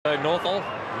North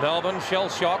Melbourne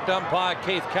shell-shocked. Umpire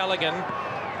Keith Callaghan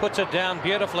puts it down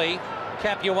beautifully.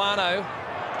 Capuano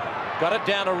got it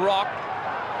down a rock.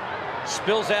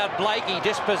 Spills out Blakey,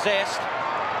 dispossessed.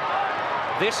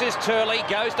 This is Turley,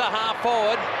 goes to half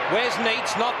forward. Where's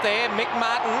Neitz? Not there. Mick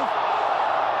Martin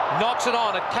knocks it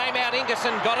on. It came out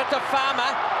Ingerson, got it to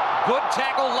Farmer. Good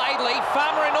tackle, Laidley.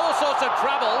 Farmer in all sorts of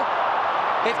trouble.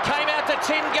 It came out to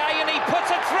Tingay and he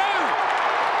puts it through.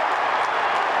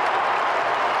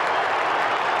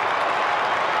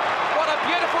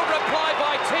 Beautiful reply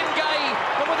by Tingay,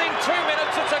 and within 2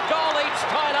 minutes it's a goal each,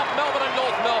 tied up Melbourne and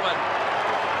North Melbourne.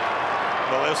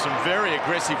 Well, there was some very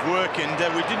aggressive work, and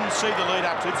we didn't see the lead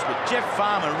up to this, but Jeff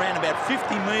Farmer ran about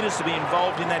 50 metres to be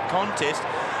involved in that contest,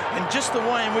 and just the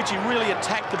way in which he really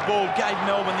attacked the ball gave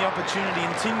Melbourne the opportunity.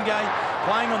 And Tingay,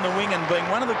 playing on the wing and being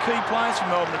one of the key players for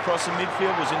Melbourne across the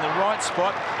midfield, was in the right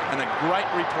spot, and a great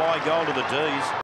reply goal to the D's.